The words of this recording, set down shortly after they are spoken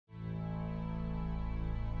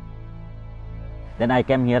Then I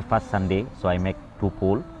came here first Sunday, so I make 2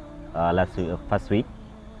 pool first week.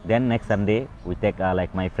 Then next Sunday we take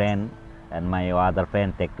like my friend and my other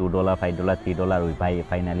friend take $2, $5, $3. We buy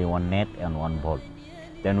finally 1 net and 1 ball.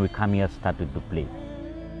 Then we come here started to play.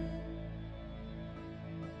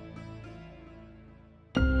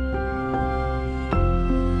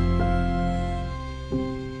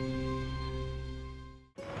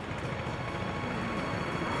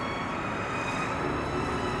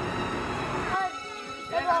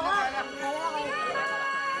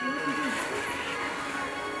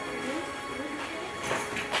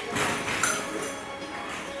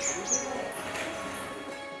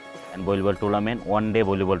 And volleyball tournament, 1-day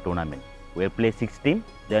volleyball tournament. We'll play 6 teams.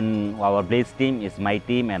 Then our Blaze team is my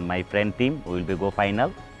team and my friend team. We will go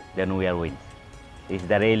final. Then we are wins. It's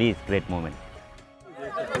the really great moment.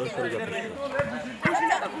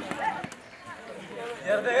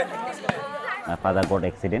 My father got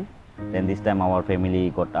accident. Then this time our family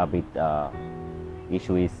got a bit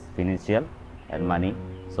issue is financial and money.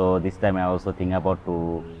 So this time I also think about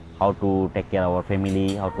how to take care of our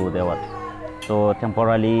family, how to do work. So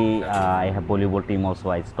temporarily I have volleyball team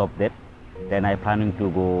also. I stopped that. Then I planning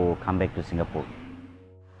to come back to Singapore.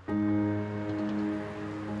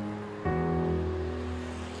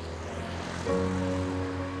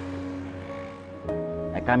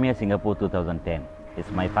 I come here Singapore 2010.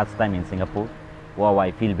 It's my first time in Singapore. Wow,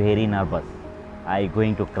 I feel very nervous. I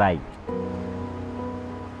going to cry.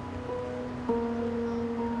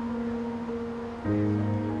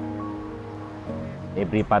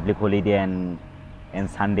 Every public holiday and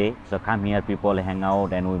Sunday, so come here, people hang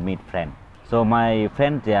out and we meet friends. So my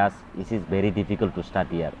friend just, this is very difficult to start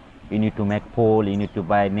here. You need to make pole, you need to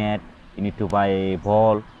buy net, you need to buy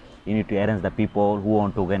ball, you need to arrange the people who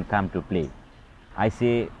want to come to play. I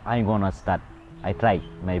say, I'm gonna start. I try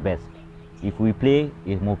my best. If we play,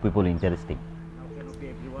 it's more people interesting.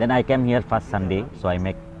 Then I came here first Sunday, so I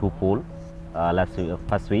make 2 pool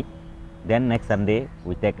first week. Then next Sunday,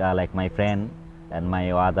 we take like my friend and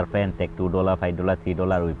my other friend take $2, $5,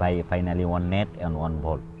 $3. We buy finally 1 net and 1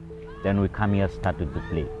 ball. Then we come here started to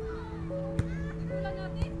play.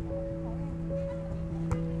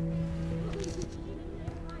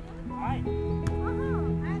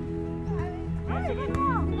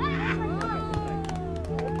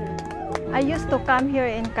 I used to come here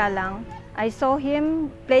in Kalang. I saw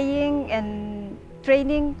him playing and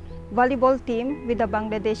training volleyball team with the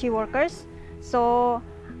Bangladeshi workers. So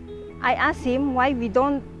I asked him why we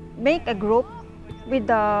don't make a group with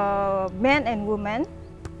the men and women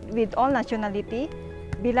with all nationality.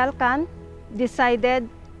 Billal Khan decided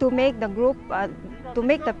to make the group, to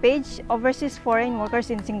make the page Overseas Foreign Workers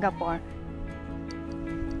in Singapore.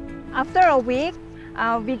 After a week,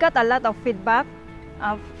 we got a lot of feedback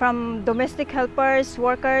from domestic helpers,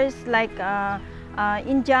 workers like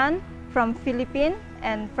Indian, from Philippines,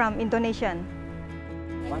 and from Indonesian.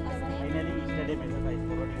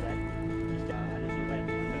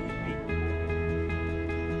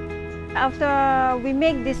 After we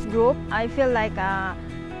make this group, I feel like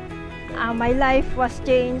my life was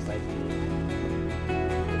changed.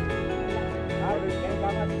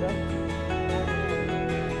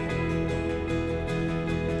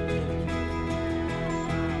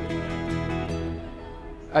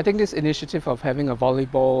 I think this initiative of having a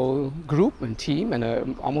volleyball group and team and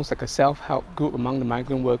almost like a self-help group among the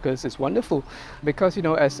migrant workers is wonderful, because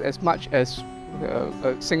as much as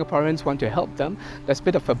Singaporeans want to help them, there's a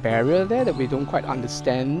bit of a barrier there that we don't quite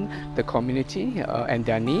understand the community and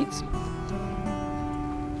their needs.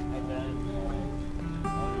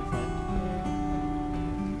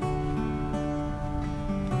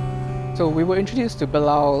 So we were introduced to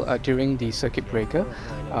Billal during the circuit breaker,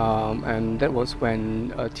 and that was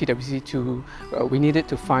when TWC2, we needed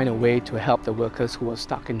to find a way to help the workers who were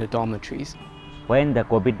stuck in the dormitories. When the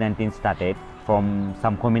COVID-19 started, from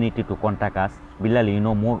some community to contact us,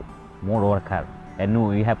 Billal, more worker, and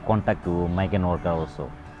we have contact to migrant worker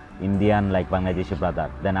also, Indian like Bangladeshi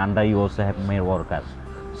brother. Then under you also have male workers.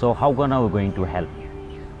 So how we going to help?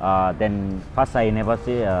 Then first I never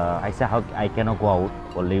say, I say how I cannot go out,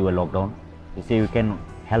 only a lockdown. They say you can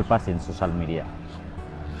help us in social media.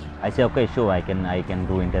 I say okay, sure, I can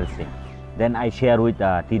do interesting. Then I share with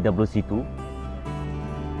TWC2.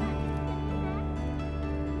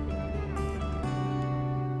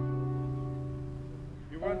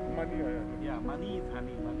 You want money? Yeah, money is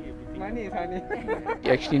honey, money everything. Money is He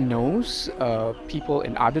actually knows people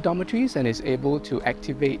in other dormitories and is able to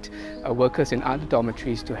activate workers in other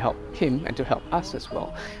dormitories to help him and to help us as well.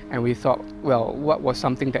 And we thought, well, what was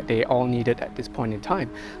something that they all needed at this point in time?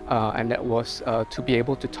 And that was to be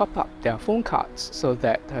able to top up their phone cards so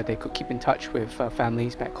that they could keep in touch with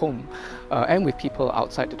families back home and with people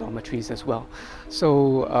outside the dormitories as well. So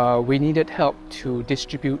we needed help to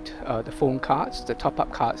distribute the phone cards, the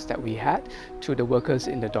top-up cards that we had, to the workers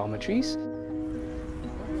in the dormitories.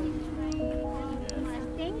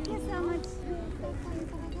 Thank you so much.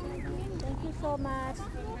 Thank you so much.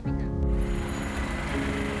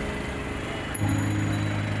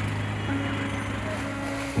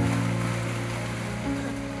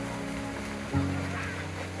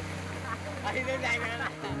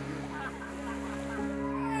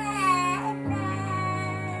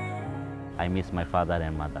 I miss my father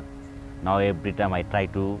and mother. Now every time I try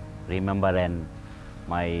to remember and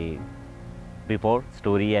my before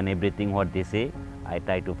story and everything what they say, I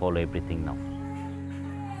try to follow everything now.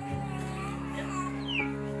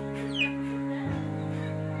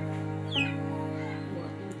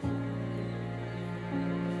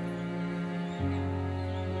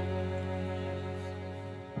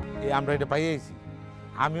 আমরা এটা পাইয়েছি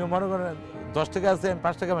আমিও মনে করেন 10 টাকা আছে আমি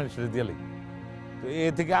 5 টাকা মানুষের দিয়ে লই তো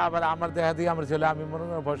এই থেকে আবার আমার দেখা দিয়ে আমার ছেলে আমি মনে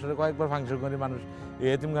করেন বছরে কয়েকবার ফাংশন করি মানুষ এই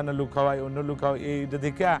এতিমখানা লোক খাওয়ায় অন্য লোক খাওয়ায় এইটা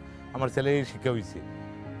দেখে আমার ছেলে এই শিক্ষা হয়েছে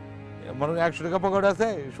মনে করেন 100 টাকা পকেট আছে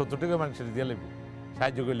 70 টাকা মানুষের দিয়ে লইব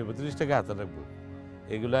সাহায্য করে লইব 30 টাকা হাতে রাখবো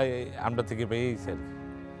এগুলা আমরা থেকে পেয়েছি আর কি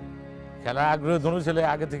খেলা আগ্রহ ধনু ছেলে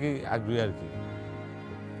আগে থেকে আগ্রহী আর কি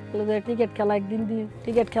ক্রিকেট খেলা একদিন দিয়ে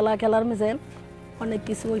ক্রিকেট খেলার মেসেন অনেক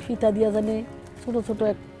কিছু ওই ফিতা দিয়া জানে ছোট ছোট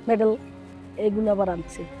মেডেল এগুলো আবার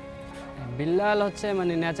আনছে বিল্লাল হচ্ছে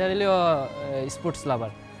মানে ন্যাচারালি স্পোর্টস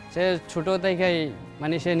লাভার সে ছোট থেকেই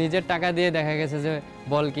মানে সে নিজের টাকা দিয়ে দেখা গেছে যে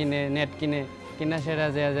বল কিনে নেট কিনা সেটা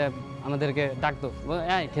যে আমাদেরকে ডাকতো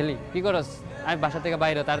আয় খেলি কী করস আয় বাসা থেকে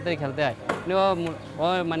বাইরে তাড়াতাড়ি খেলতে আয় ও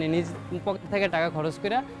মানে নিজ পকেট থেকে টাকা খরচ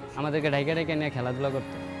করে আমাদেরকে ঢাইকে নিয়ে খেলাধুলা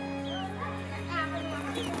করতো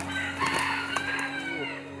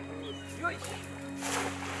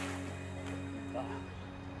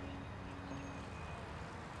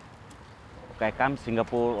I come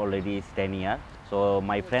Singapore already is 10 years, so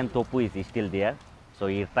my friend Topu is still there. So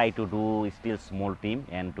he try to do still small team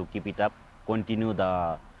and to keep it up, continue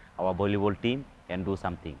our volleyball team and do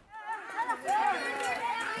something.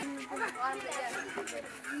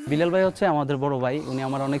 Bilal ভাই হচ্ছে আমাদের বড় ভাই উনি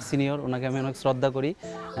আমার অনেক senior ওনাকে আমি অনেক শ্রদ্ধা করি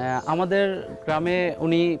আমাদের গ্রামে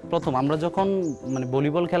উনি প্রথম আমরা যখন মানে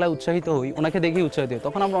ভলিবল খেলায় উৎসাহিত হই ওনাকে দেখেই উৎসাহিত হই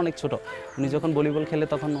তখন আমরা অনেক ছোট উনি যখন ভলিবল খেলে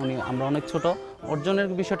তখন আমরা অনেক ছোট অর্জনের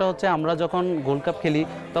বিষয়টা হচ্ছে আমরা যখন গোল্ড কাপ খেলি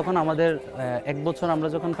তখন আমাদের এক বছর আমরা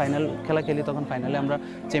যখন ফাইনাল খেলা খেলি তখন ফাইনালে আমরা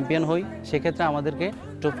চ্যাম্পিয়ন হই সেক্ষেত্রে আমাদেরকে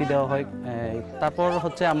ট্রফি দেওয়া হয় তারপর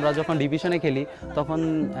হচ্ছে আমরা যখন ডিভিশনে খেলি তখন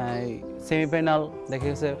সেমিফাইনাল দেখা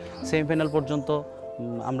গেছে সেমিফাইনাল পর্যন্ত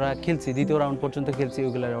আমরা খেলছি দ্বিতীয় রাউন্ড পর্যন্ত খেলছি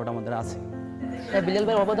ওইগুলোর ওটা আমাদের আছে বিল্লাল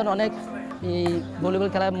ভাইয়ের অবদান অনেক এই ভলিবল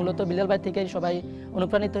খেলা মূলত বিল্লাল ভাই থেকেই সবাই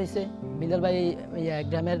অনুপ্রাণিত হয়েছে বিল্লাল ভাই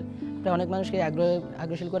গ্রামের প্রায় অনেক মানুষকে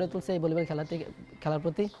আগ্রহী করে তুলছে এই ভলিবল খেলার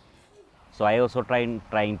প্রতি So I also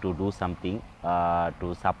trying to do something to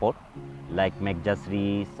support like make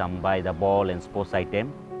jasri, some buy the ball and sports item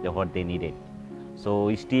what they needed. So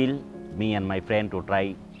still me and my friend to try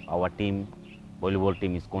our team volleyball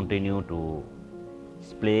team is continue to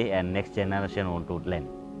play and next generation want to learn.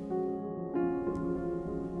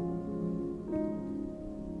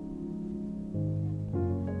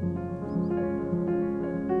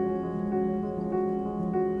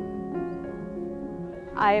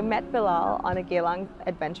 I met Billal on a Geylang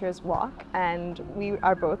Adventures walk and we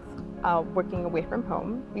are both working away from home.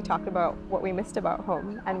 We talked about what we missed about home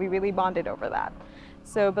and we really bonded over that.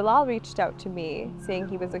 So Billal reached out to me saying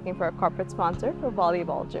he was looking for a corporate sponsor for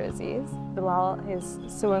volleyball jerseys. Billal is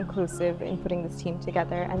so inclusive in putting this team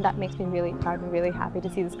together and that makes me really proud and really happy to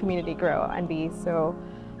see this community grow and be so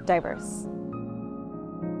diverse.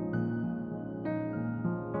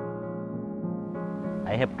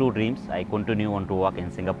 I have two dreams. I continue want to work in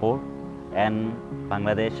Singapore and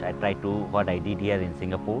Bangladesh. I try to what I did here in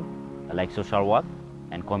Singapore, like social work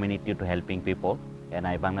and community to helping people. And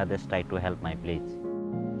I Bangladesh try to help my place.